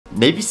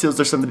Navy SEALs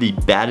are some of the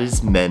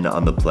baddest men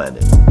on the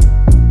planet.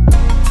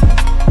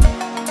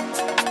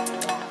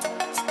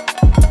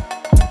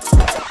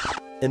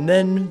 And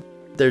then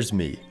there's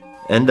me.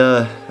 And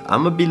I'm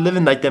gonna be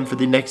living like them for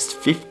the next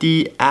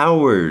 50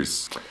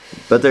 hours.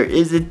 But there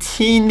is a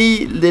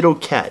teeny little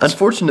catch.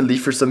 Unfortunately,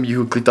 for some of you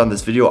who clicked on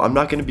this video, I'm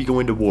not gonna be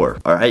going to war,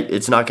 all right?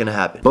 It's not gonna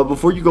happen. But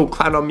before you go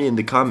clown on me in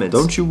the comments,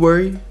 don't you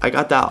worry, I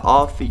got that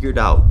all figured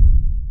out.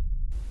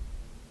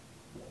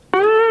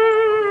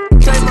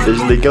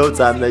 Officially go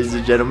time, ladies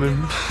and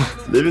gentlemen.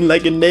 Living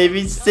like a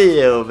Navy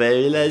SEAL,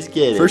 baby, let's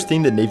get it. First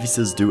thing that Navy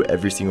SEALs do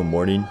every single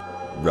morning,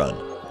 run.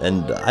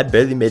 And I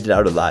barely made it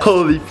out alive.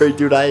 Holy frick,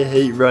 dude, I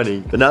hate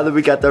running. But now that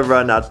we got the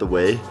run out the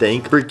way,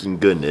 thank freaking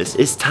goodness,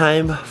 it's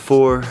time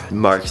for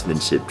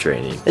marksmanship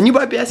training. And you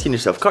might be asking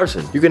yourself,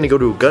 Carson, you're gonna go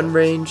to a gun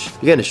range?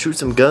 You're gonna shoot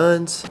some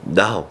guns?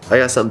 No, I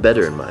got something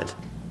better in mind.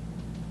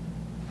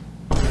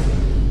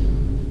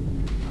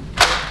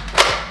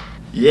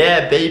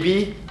 Yeah,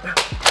 baby.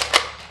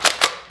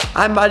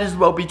 I might as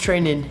well be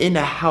training in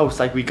a house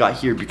like we got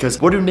here,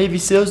 because what do Navy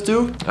SEALs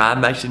do?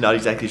 I'm actually not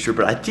exactly sure,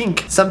 but I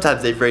think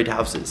sometimes they raid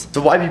houses.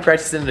 So why be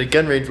practicing at a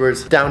gun range where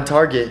it's down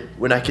target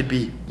when I could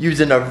be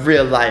using a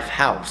real life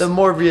house? The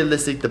more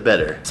realistic, the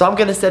better. So I'm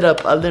gonna set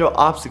up a little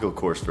obstacle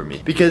course for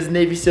me, because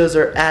Navy SEALs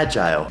are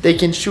agile. They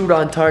can shoot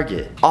on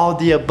target, all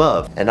the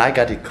above, and I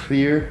got to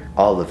clear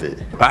all of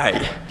it. All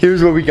right,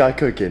 here's what we got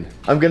cooking.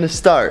 I'm gonna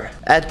start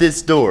at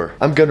this door.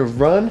 I'm gonna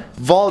run,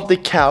 vault the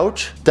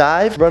couch,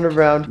 dive, run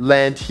around,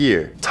 land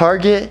here.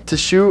 Target to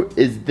shoot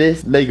is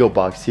this Lego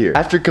box here.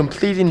 After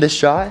completing the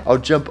shot, I'll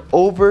jump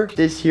over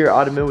this here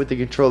ottoman with the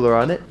controller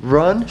on it,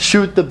 run,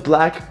 shoot the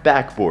black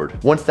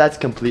backboard. Once that's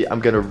complete, I'm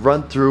gonna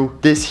run through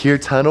this here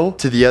tunnel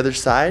to the other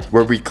side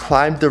where we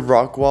climb the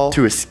rock wall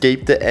to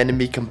escape the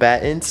enemy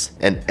combatants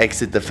and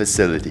exit the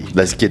facility.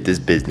 Let's get this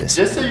business.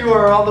 Just so you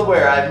are all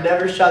aware, I've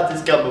never shot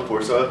this gun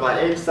before, so if my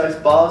aim sucks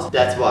balls,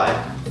 that's why.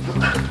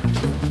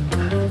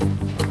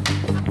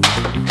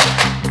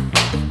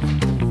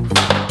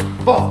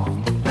 Oh.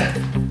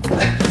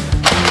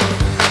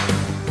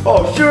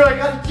 Oh shoot, I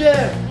got a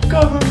jam!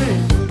 Cover me!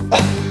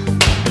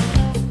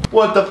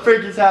 What the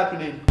frick is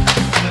happening?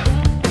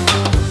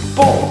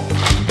 Boom!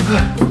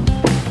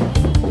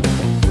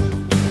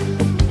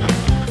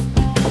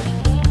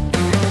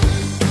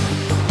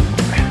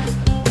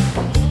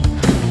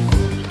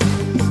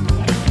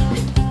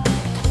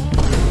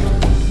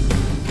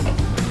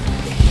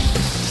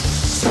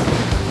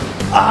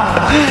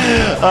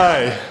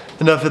 Alright,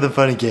 enough of the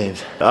funny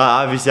games.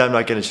 Obviously, I'm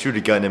not gonna shoot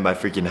a gun in my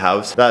freaking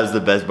house. That was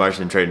the best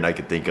marksman training I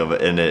could think of,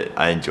 and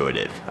I enjoyed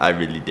it. I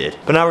really did.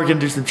 But now we're gonna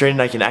do some training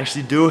I can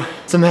actually do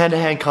some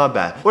hand-to-hand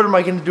combat. What am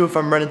I gonna do if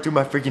I'm running through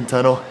my freaking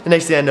tunnel? The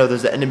next thing I know,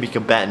 there's an enemy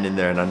combatant in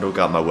there and I don't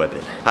got my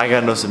weapon. I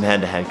gotta know some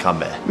hand-to-hand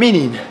combat.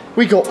 Meaning,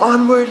 we go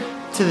onward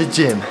to the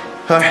gym.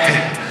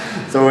 Alright,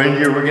 so we're in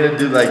here, we're gonna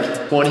do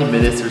like 20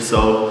 minutes or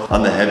so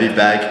on the heavy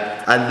bag.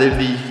 I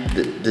literally,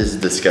 this is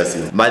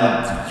disgusting. My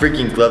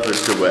freaking gloves are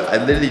still wet.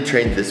 I literally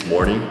trained this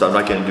morning, so I'm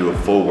not gonna do a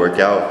full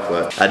workout,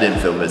 but I didn't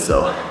film it,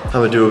 so I'm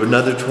gonna do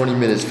another 20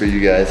 minutes for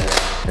you guys,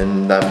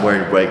 and I'm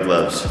wearing wet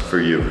gloves for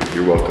you.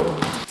 You're welcome.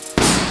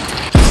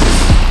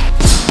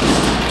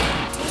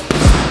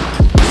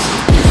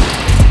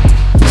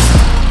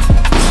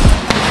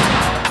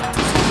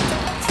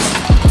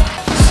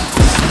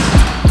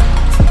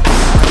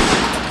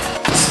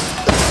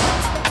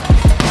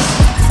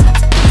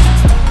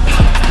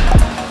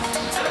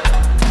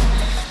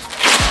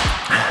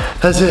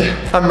 That's it.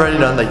 I'm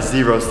running on like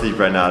 0 sleep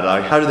right now,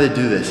 dog. How do they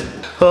do this?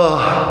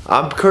 Oh,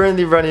 I'm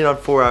currently running on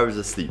 4 hours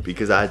of sleep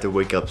because I had to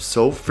wake up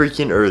so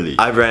freaking early.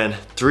 I ran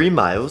 3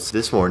 miles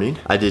this morning.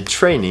 I did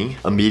training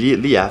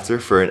immediately after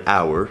for an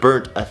hour.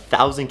 Burnt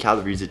 1,000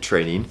 calories at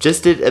training.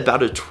 Just did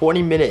about a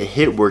 20-minute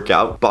hit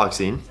workout,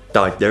 boxing.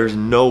 Dog, there's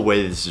no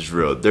way this is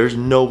real. There's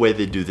no way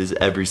they do this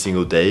every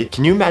single day.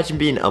 Can you imagine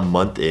being a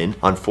month in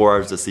on 4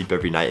 hours of sleep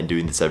every night and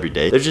doing this every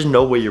day? There's just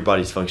no way your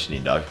body's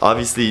functioning, dog.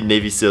 Obviously,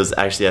 Navy SEALs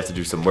actually have to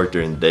do some work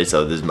during the day,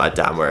 so this is my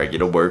time where I get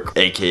to work,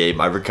 aka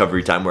my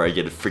recovery time where I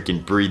get to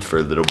freaking breathe for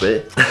a little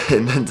bit.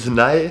 And then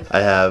tonight, I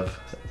have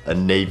a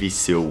Navy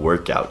SEAL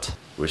workout.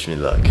 Wish me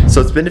luck.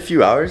 So it's been a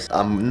few hours.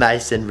 I'm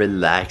nice and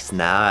relaxed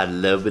now. I had a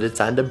little bit of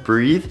time to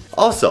breathe.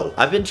 Also,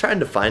 I've been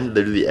trying to find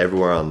literally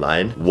everywhere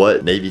online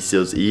what Navy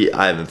SEALs eat.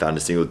 I haven't found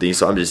a single thing,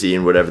 so I'm just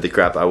eating whatever the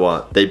crap I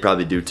want. They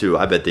probably do too.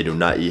 I bet they do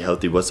not eat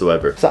healthy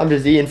whatsoever. So I'm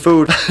just eating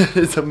food.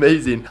 It's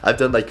amazing. I've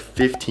done like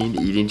 15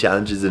 eating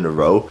challenges in a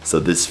row, so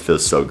this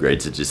feels so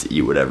great to just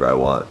eat whatever I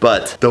want.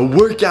 But the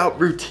workout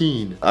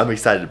routine, I'm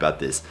excited about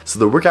this. So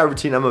the workout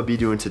routine I'm gonna be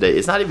doing today,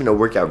 it's not even a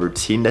workout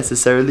routine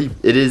necessarily.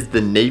 It is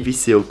the Navy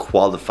SEAL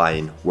qualifying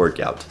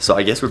workout. So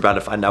I guess we're about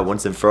to find out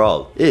once and for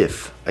all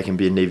if I can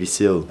be a Navy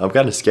SEAL. I'm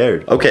kind of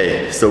scared.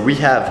 Okay, so we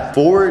have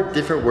 4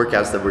 different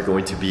workouts that we're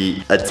going to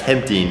be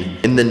attempting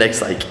in the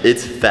next,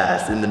 it's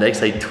fast, in the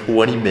next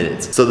 20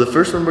 minutes. So the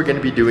first one we're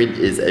gonna be doing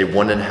is a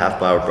 1.5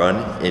 mile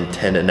run in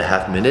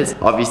 10.5 minutes.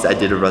 Obviously I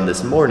did a run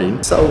this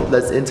morning, so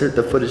let's insert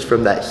the footage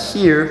from that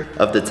here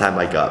of the time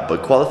I got.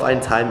 But qualifying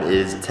time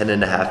is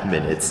 10.5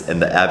 minutes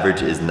and the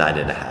average is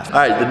 9.5. All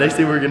right, the next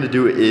thing we're gonna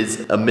do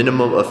is a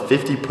minimum of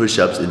 50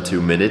 push-ups in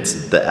 2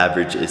 minutes. The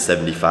average is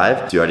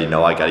 75. So you already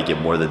know I gotta get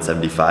more than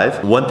 75.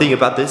 One thing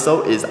about this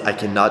though is I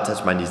cannot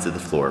touch my knees to the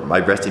floor. My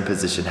resting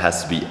position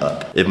has to be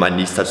up. If my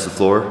knees touch the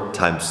floor,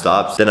 time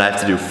stops. Then I have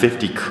to do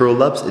 50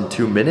 curl ups in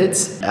 2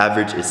 minutes.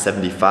 Average is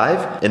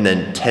 75. And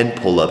then 10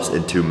 pull ups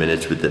in 2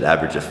 minutes with an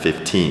average of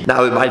 15.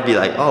 Now it might be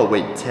like, oh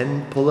wait,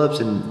 10 pull ups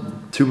in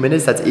 2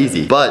 minutes, that's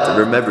easy. But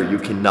remember, you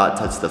cannot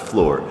touch the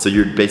floor. So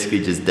you're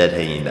basically just dead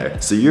hanging there.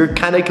 So you're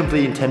kind of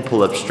completing 10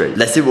 pull-ups straight.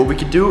 Let's see what we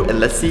can do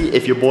and let's see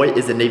if your boy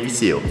is a Navy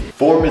SEAL.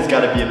 Form has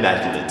gotta be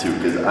immaculate too,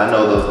 because I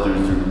know those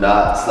dudes do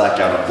not slack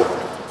out on form.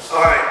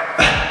 All right.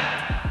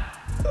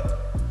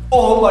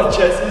 Oh, my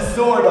chest is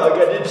sore, dog.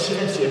 I did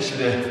chest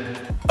yesterday.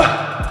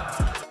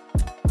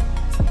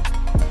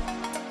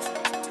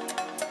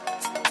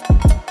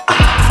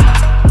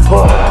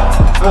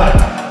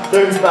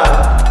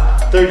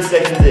 35. 30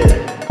 seconds in.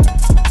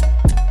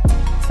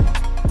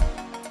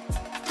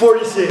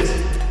 46.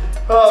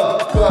 Oh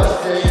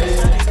gosh, dang it.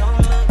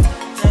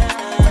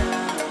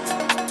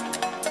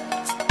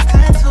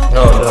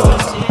 Oh no.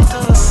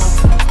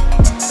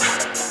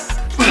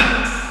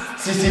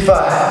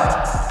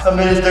 65. A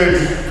minute 30.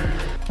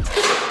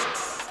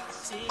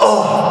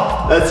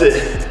 Oh, that's it.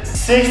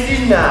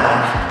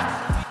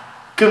 69.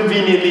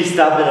 Conveniently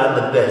stopping on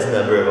the best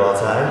number of all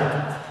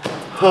time.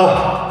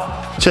 Oh.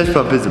 Chest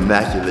pump is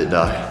immaculate,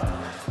 dog.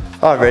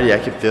 Already I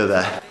can feel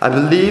that. I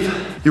believe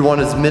you want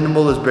as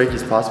minimal as break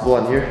as possible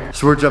on here.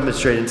 So we're jumping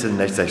straight into the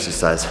next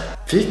exercise.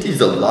 50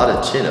 is a lot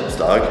of chin-ups,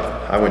 dog.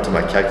 I went to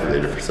my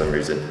calculator for some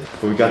reason.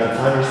 But we got the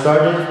timer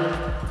started.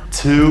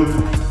 2,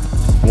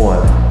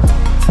 1.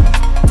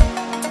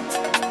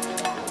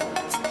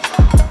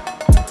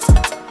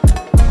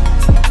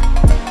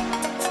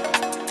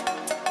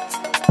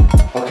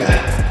 Okay,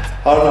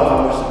 I don't know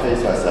how much to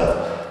pace myself.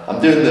 I'm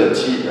doing little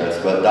cheat reps,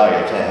 but dog,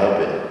 I can't help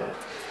it.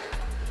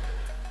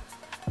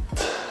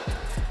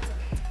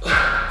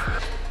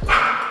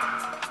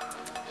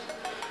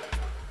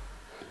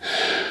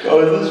 Oh,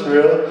 is this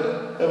real?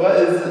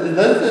 Is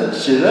that a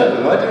chin up?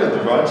 Am I doing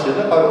the wrong chin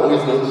up? I've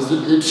always known this to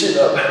be a chin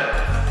up.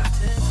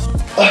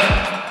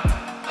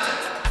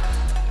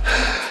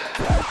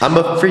 I'm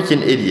a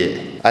freaking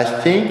idiot. I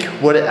think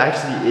what it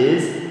actually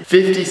is,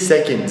 50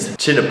 seconds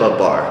chin above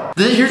bar.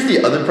 Here's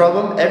the other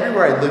problem.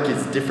 Everywhere I look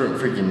is different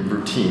freaking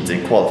routines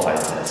and qualified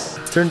tests.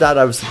 Turned out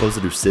I was supposed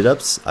to do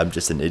sit-ups. I'm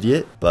just an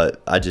idiot,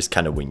 but I just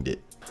kind of winged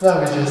it.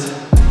 Let me just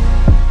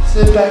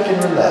sit back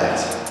and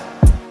relax.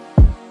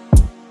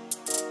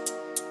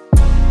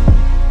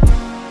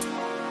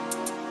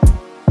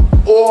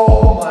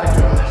 Oh my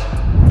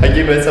gosh. I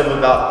gave myself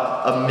about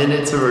a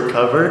minute to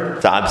recover,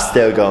 so I'm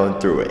still going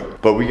through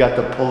it. But we got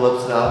the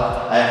pull-ups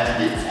now. I have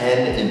to get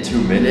 10 in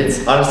 2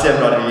 minutes. Honestly, I'm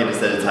not even gonna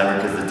set a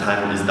timer because the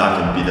timer is not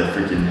gonna be the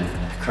freaking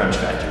crunch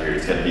factor here.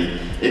 It's gonna be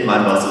if my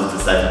muscles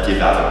decide to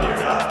give out on me or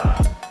not.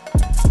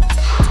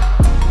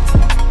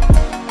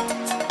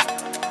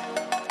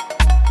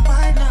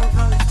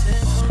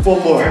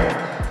 One more.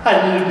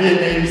 I need to be a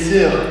Navy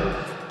SEAL.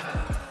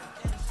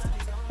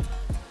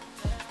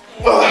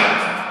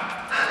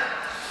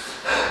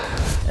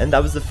 And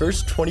that was the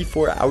first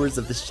 24 hours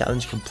of this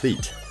challenge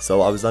complete.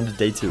 So I was on to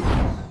day 2.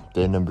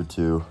 Day number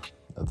 2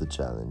 of the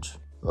challenge.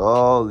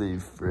 Holy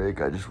frick,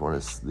 I just want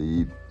to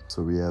sleep.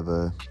 So we have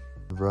a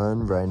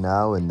run right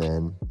now and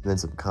then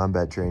some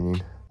combat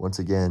training. Once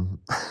again.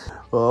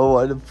 Oh,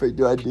 why the frick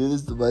do I do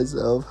this to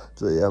myself?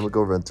 So yeah, I'm gonna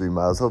go run 3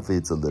 miles. Hopefully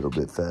it's a little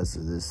bit faster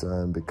this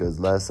time because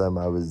last time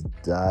I was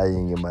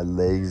dying and my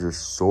legs are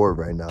sore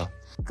right now.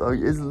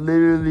 Dog, it's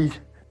literally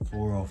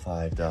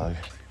 4:05, dog.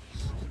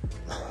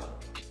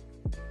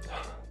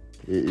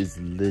 It is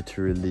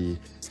literally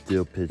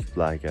still pitch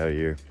black out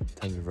here.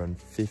 Time to run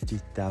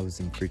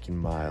 50,000 freaking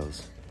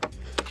miles.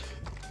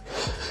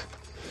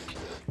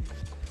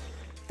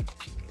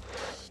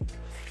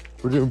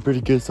 We're doing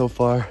pretty good so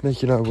far,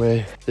 making our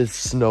way. It's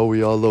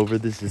snowy all over.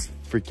 This is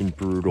freaking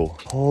brutal.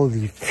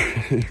 Holy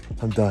frick.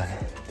 I'm done.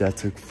 That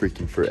took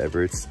freaking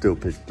forever. It's still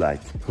pitch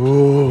black.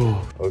 Ooh.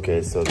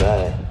 Okay, so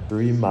that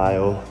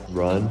 3-mile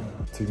run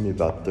took me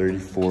about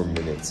 34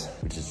 minutes,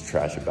 which is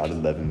trash, about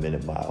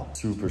 11-minute mile.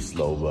 Super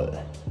slow,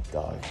 but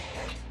dog.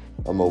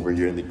 I'm over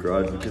here in the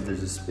garage because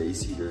there's a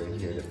space heater in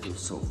here and it feels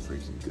so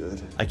freaking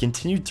good. I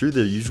continued through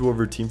the usual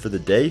routine for the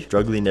day,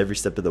 struggling every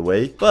step of the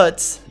way,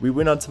 but we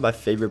went on to my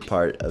favorite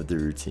part of the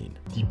routine.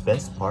 The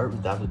best part,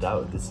 without a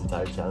doubt, of this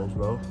entire challenge,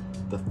 bro,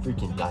 the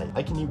freaking diet.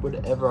 I can eat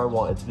whatever I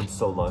want. It's been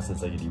so long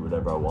since I could eat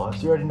whatever I want.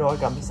 So you already know I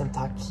got me some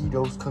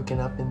taquitos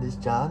cooking up in this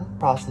John.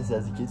 Process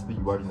as it gets, but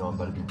you already know I'm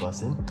about to be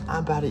busting.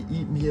 I'm about to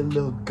eat me a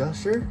little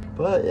gusher,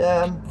 but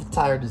yeah, I'm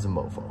tired as a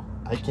mofo.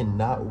 I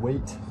cannot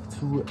wait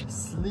to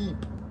sleep.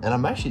 And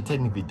I'm actually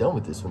technically done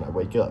with this when I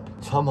wake up.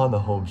 So I'm on the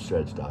home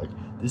stretch, dog.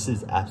 This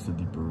is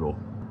absolutely brutal.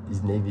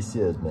 These Navy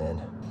SEALs,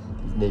 man.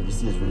 These Navy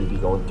SEALs really be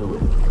going through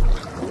it.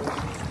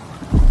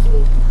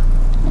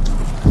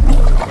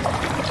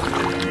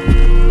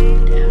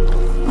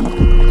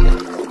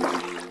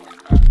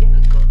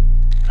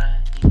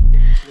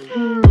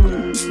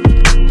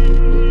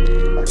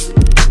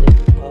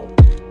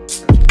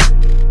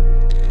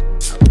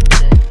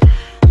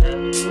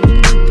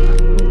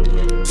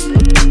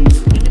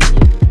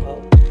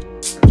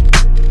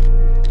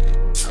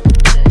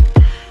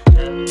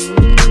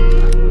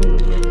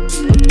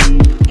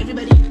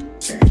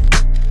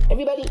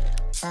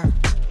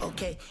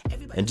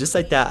 And just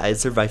like that, I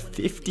survived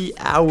 50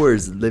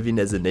 hours living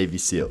as a Navy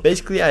SEAL.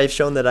 Basically, I have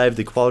shown that I have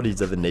the qualities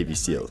of a Navy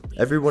SEAL,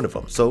 every one of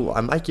them, so I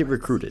might get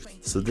recruited.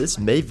 So this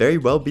may very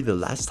well be the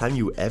last time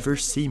you ever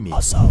see me.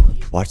 Also,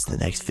 watch the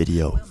next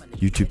video.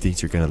 YouTube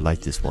thinks you're gonna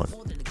like this one.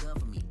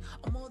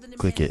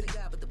 Click it.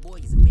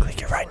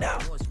 Click it right now.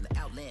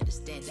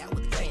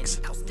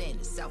 Thanks.